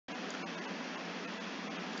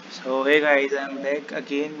So hey guys, I'm back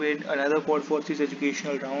again with another Codeforces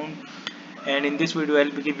educational round, and in this video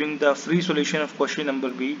I'll be giving the free solution of question number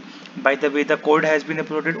B. By the way, the code has been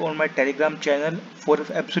uploaded on my Telegram channel for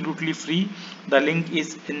absolutely free. The link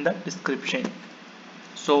is in the description.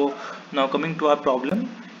 So now coming to our problem,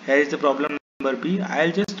 here is the problem number B.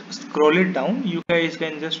 I'll just scroll it down. You guys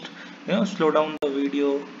can just slow down the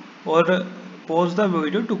video or pause the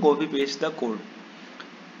video to copy paste the code.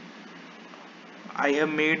 I have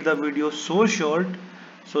made the video so short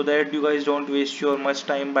so that you guys don't waste your much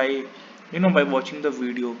time by watching the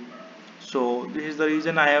video. So this is the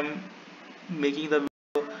reason I am making the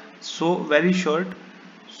video so very short.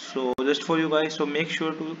 So just for you guys, so make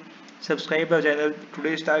sure to subscribe the channel.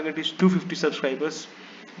 Today's target is 250 subscribers.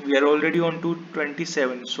 We are already on to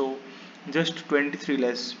 27, so just 23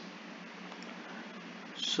 less.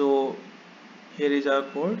 So here is our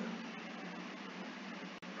code.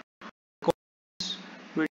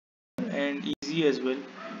 And easy as well.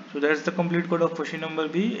 So that's the complete code of question number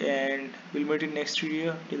B, and we'll meet in next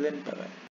video. Till then, bye bye.